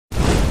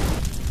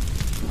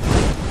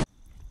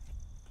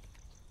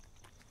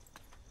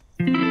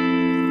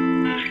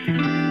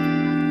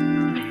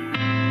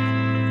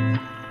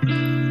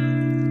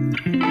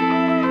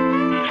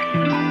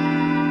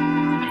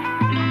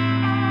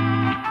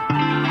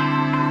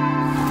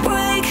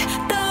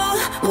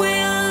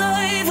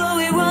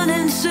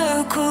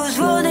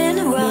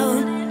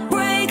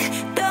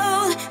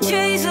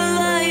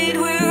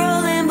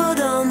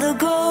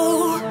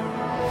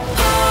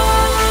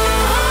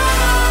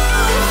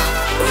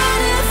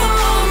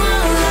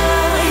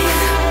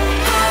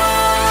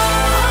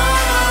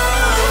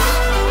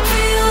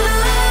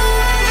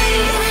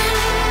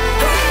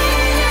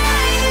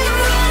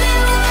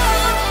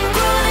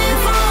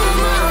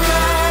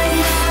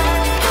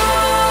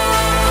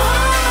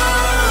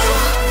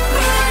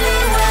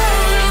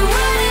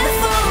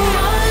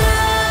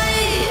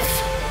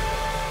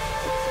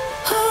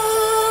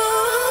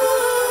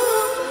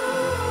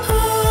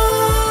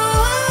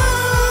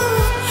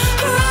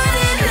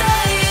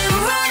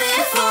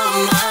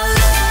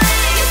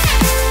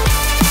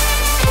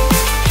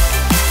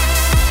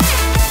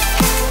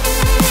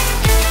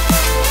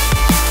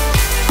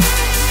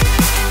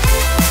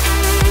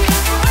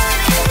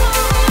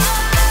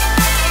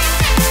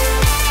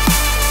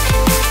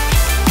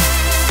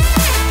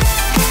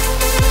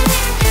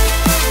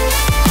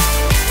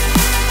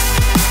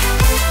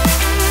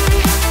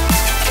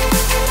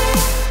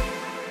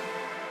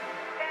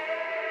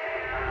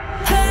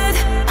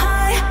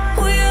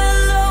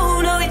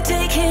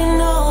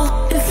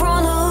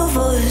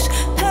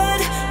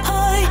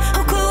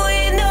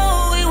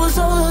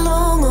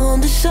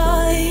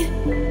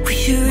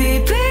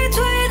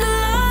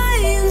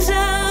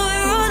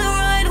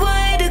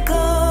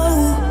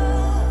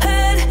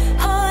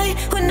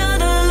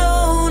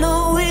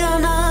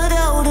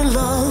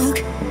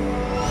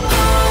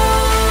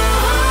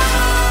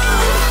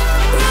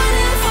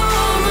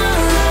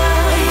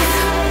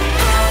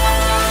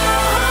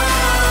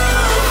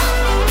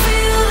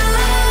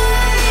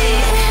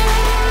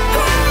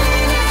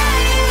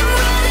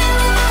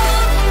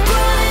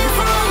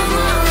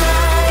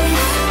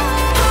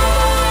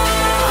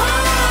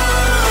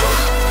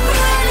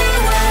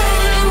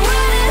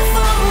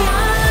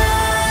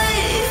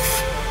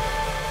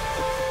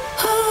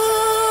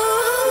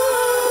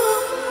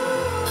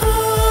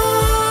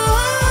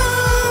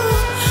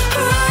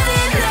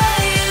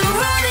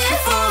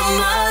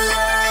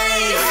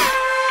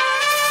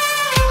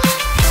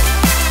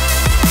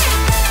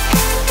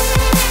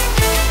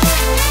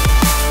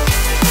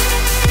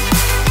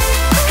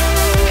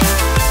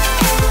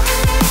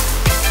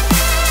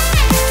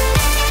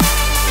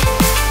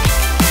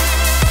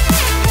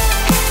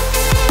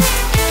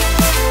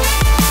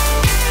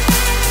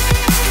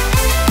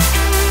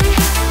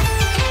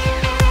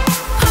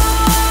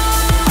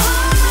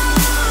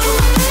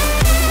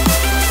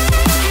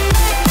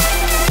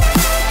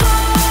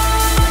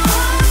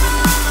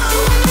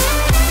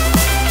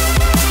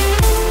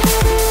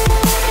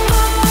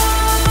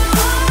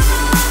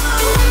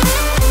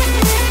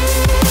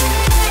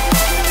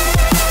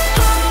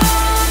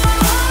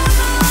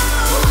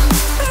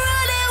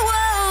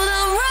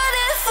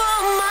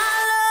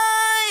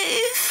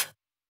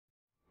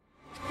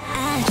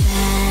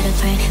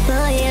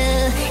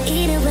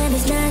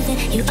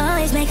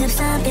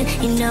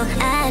You know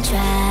I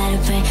try to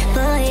pray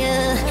for you.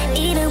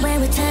 Even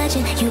when we're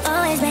touching, you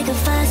always make a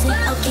fuss.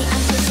 Okay,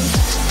 I'm pushing,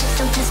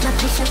 don't test my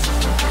patience.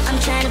 I'm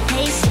trying to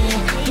pace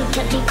it. You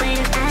kept me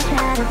waiting, I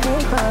try to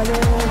pray for you.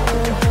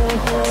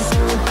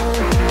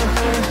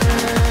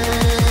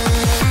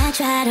 I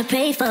try to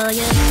pray for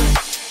you.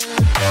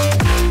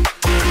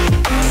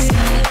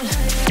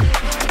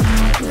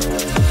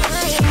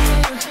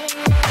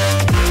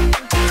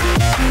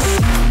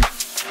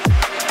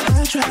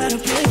 Try to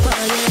pray for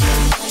you.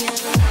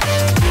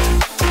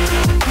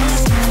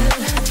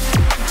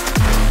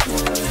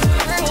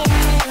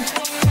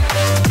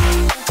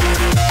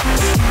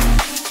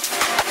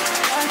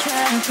 I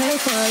try to pray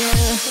for you,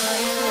 for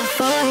you,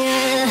 for you.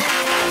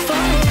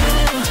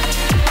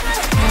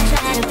 I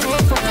try to pray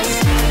for you,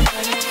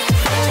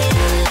 for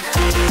you.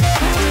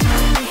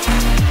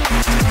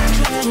 I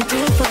try to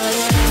pray for you.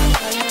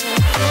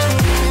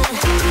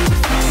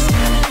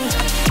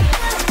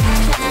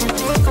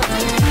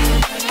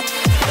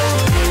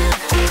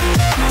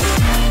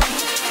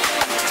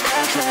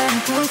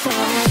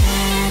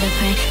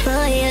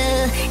 For you,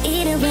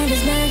 even when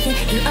there's nothing,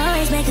 you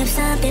always make up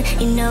something.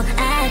 You know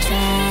I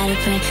try to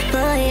pray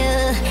for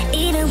you.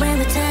 Even when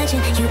we're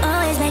touching, you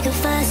always make a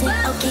fuss.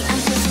 Okay, I'm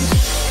pushing,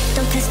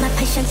 don't test my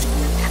patience.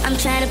 I'm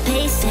trying to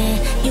pace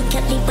it. You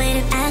kept me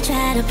waiting, I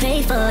try to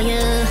pray for you.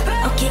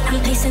 Okay,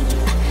 I'm pacing,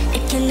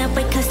 it cannot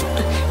wait 'cause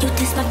you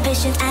test my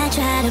patience. I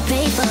try to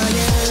pray for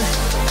you,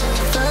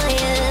 for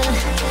you,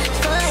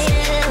 for you.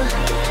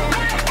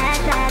 I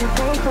try to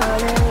pray for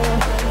you.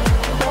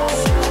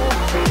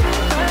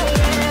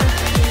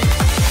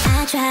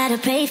 Try to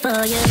pray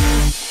for you.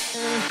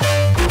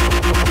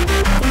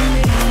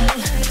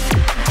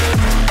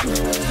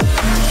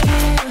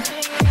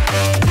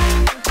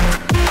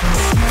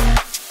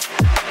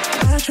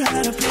 I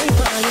try to pray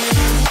for you.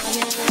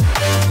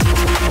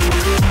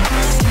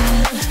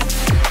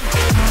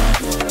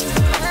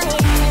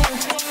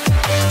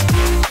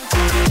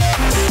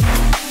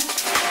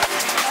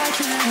 I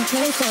try to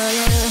pray for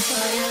you,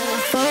 for you,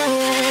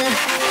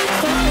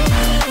 for you.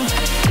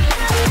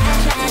 I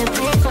try to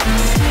pray for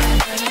you.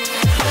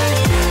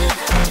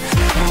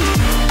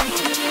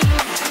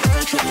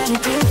 I try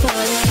to pray for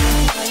you.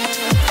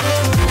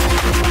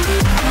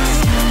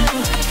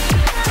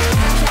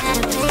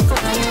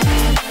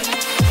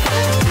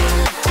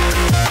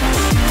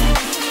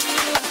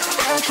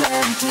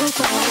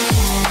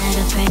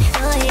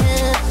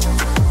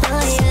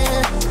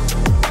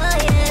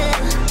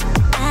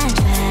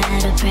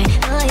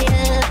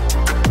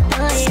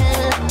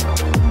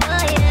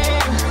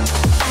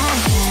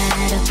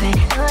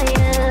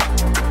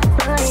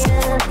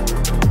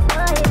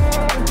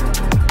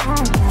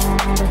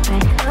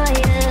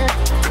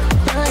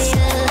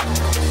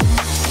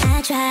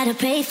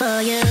 Pray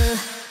for you.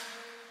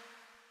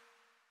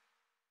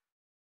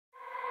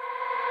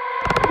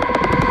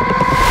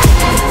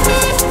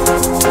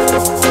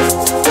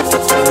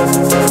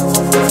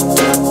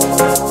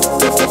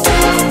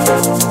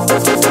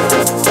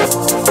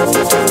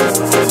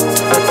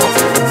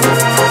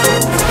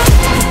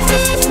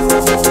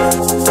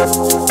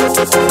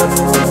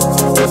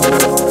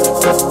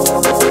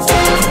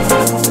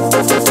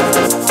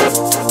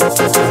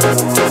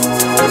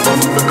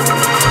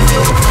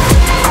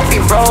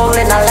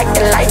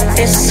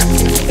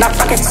 Not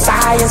rocket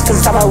science,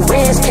 cause I'm a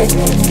whiz kid.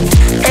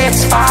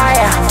 It's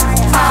fire,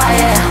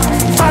 fire.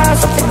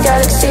 Fires up the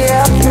galaxy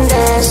up in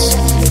this.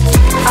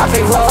 I'll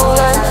be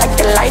rolling like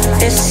you like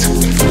this.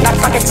 Not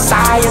rocket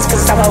science,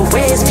 cause I'm a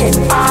whiz kid.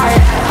 Fire.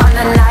 On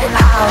the night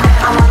out,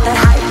 I'm on the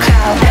high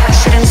cloud.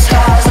 Shooting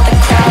stars at the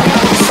crowd,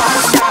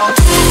 songs out.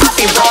 I'll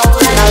be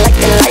rolling, I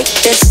like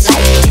this.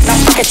 Not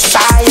rocket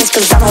science,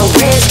 cause I'm a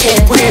whiz kid.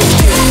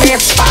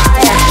 It's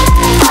fire,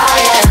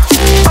 fire.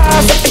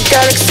 Fires up the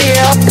galaxy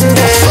up in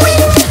this.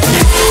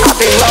 I'll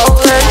be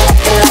rolling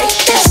like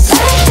this.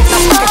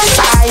 Not rocket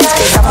science,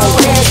 cause I'm a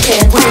whiz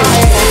kid.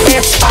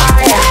 It's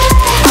fire,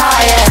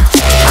 fire.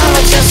 I'm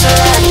a just a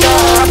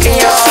rockin'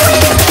 your.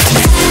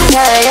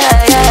 Yeah, yeah,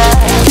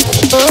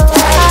 yeah. Ooh,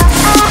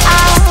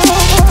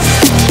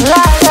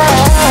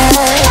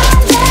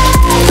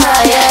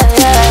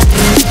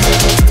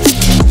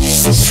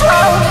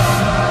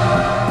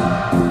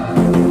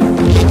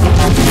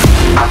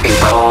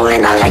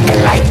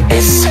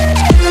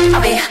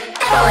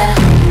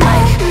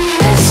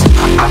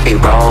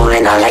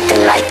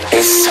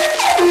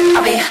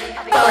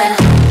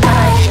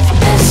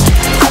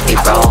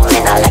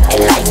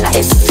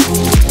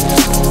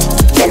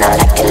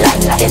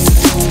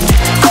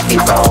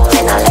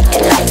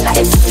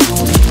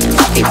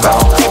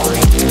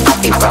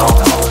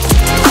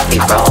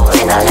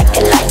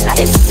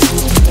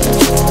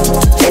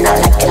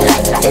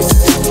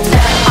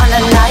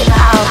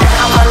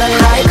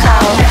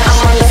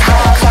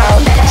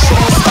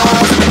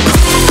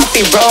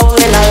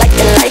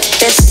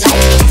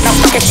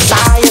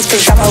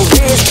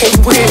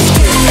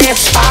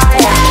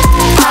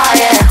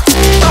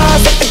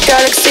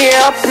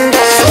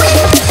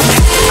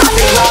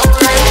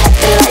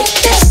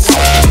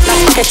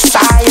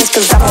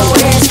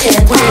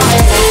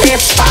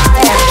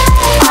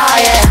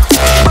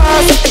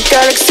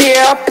 galaxy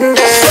up and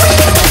down.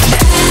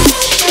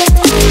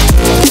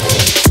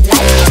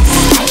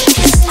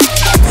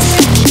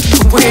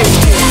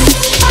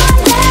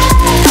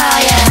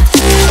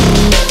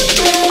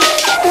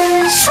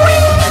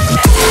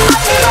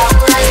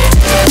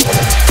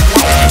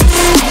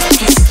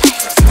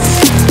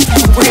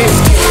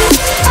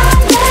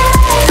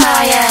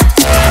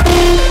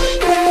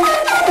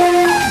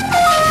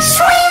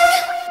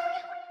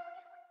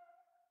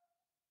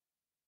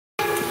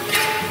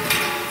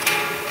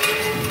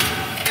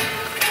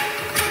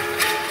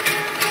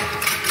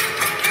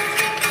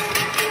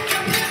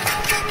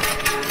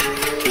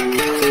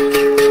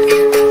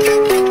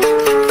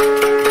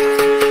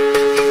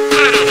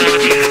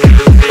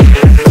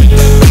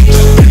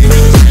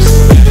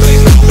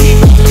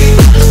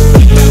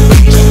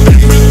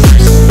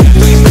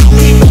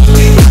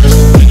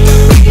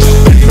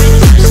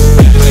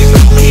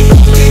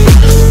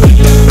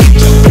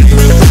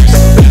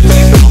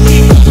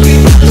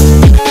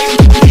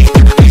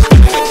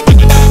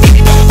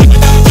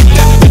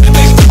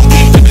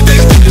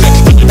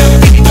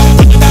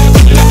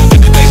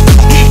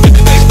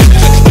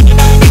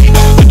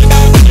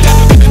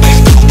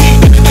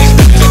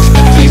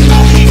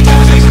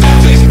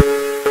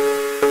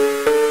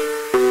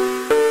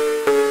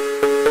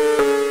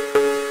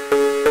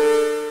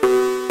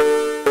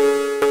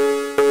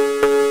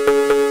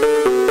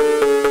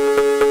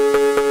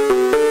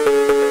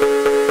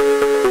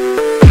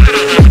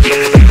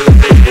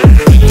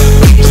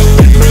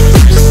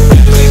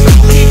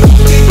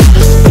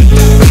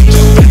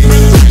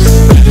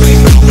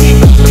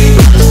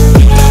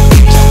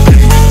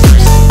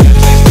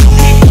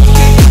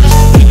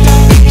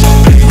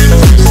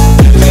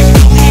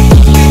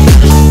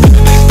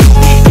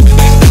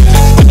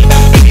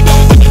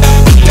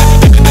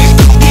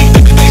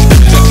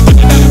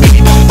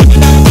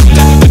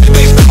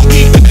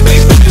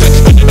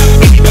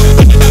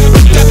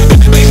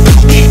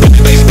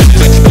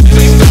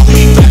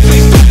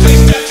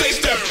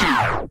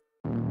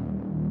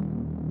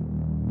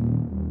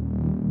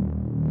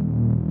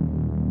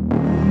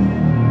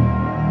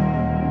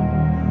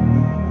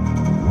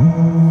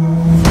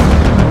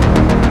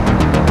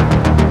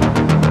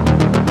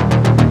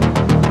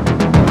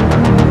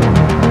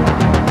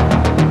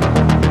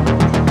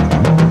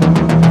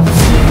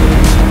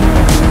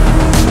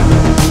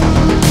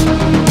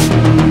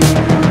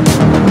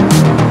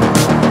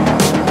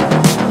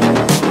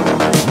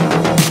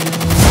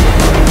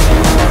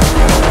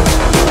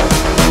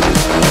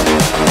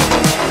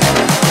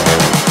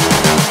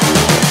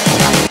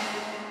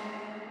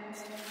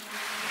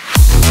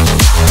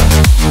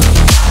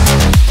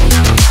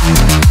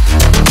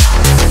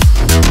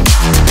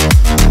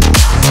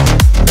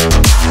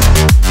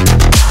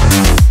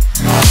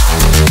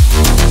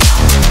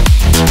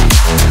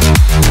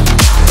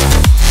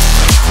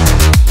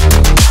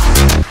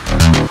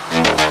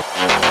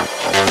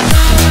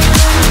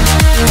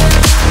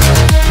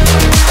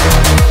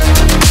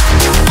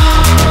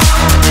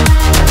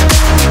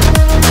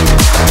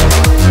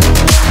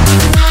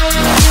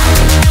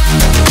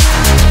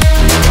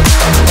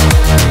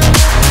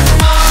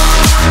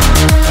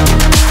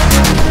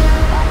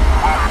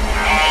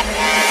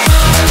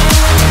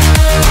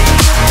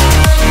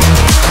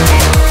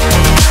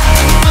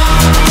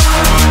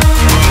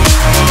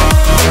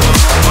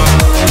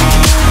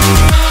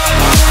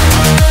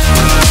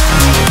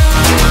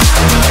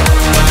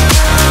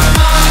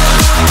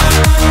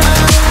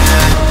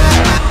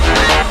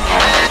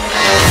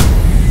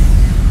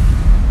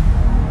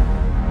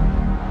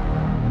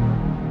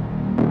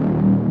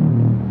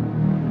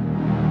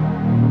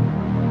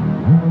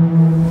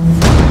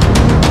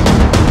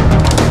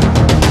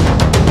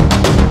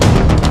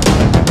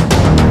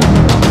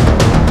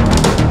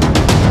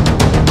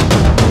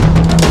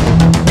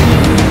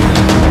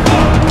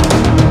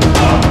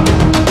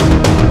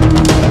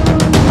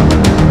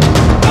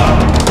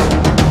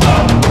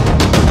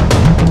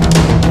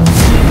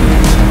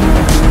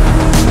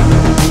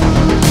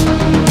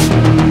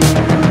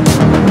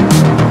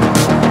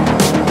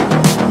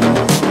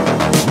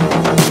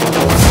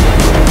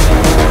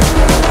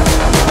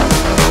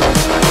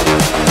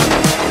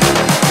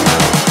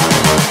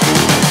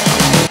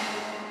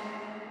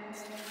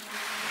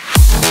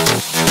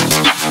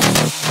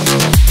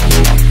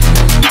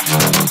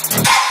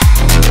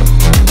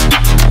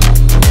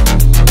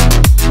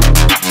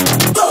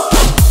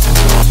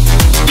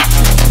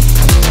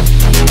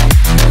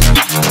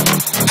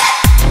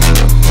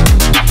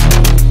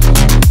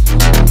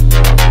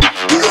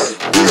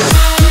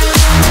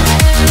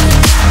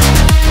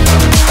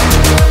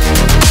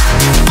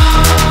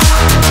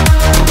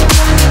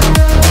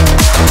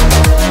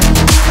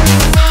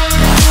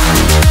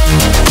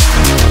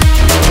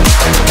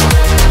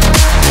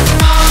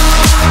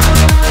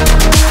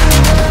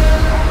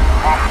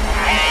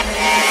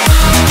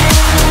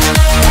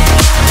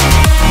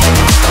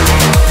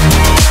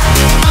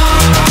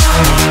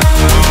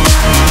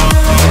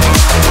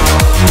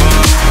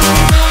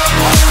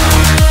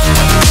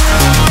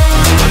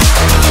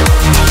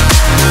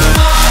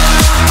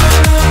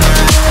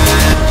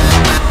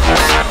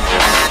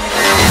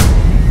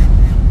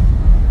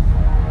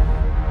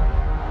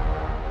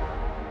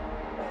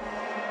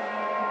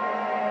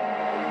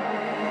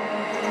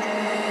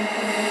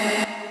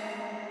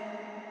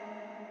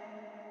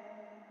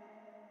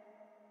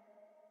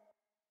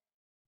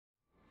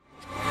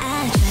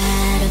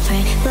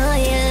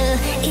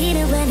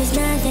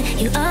 nothing,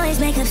 you always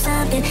make up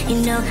something.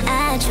 You know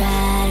I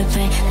try to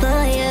pray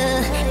for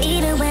you.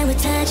 Even when we're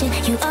touching,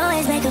 you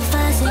always make a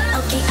fuss.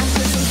 Okay, I'm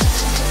pushing.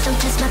 Don't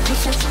test my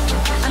patience,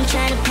 I'm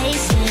trying to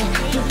pace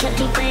it. You kept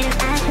me waiting,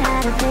 I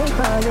try to pray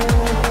for you.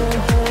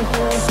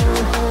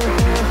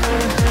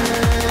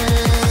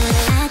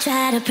 I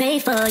try to pray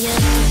for you.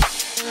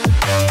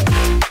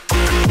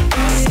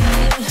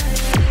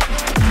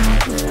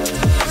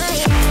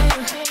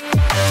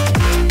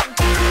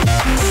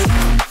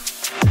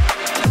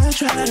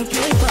 Try to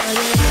play for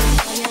you.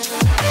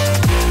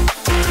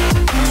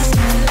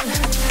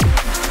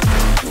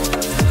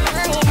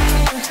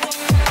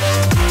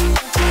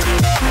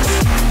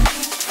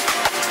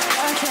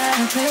 I try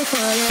to play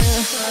for you,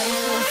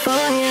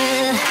 for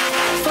you.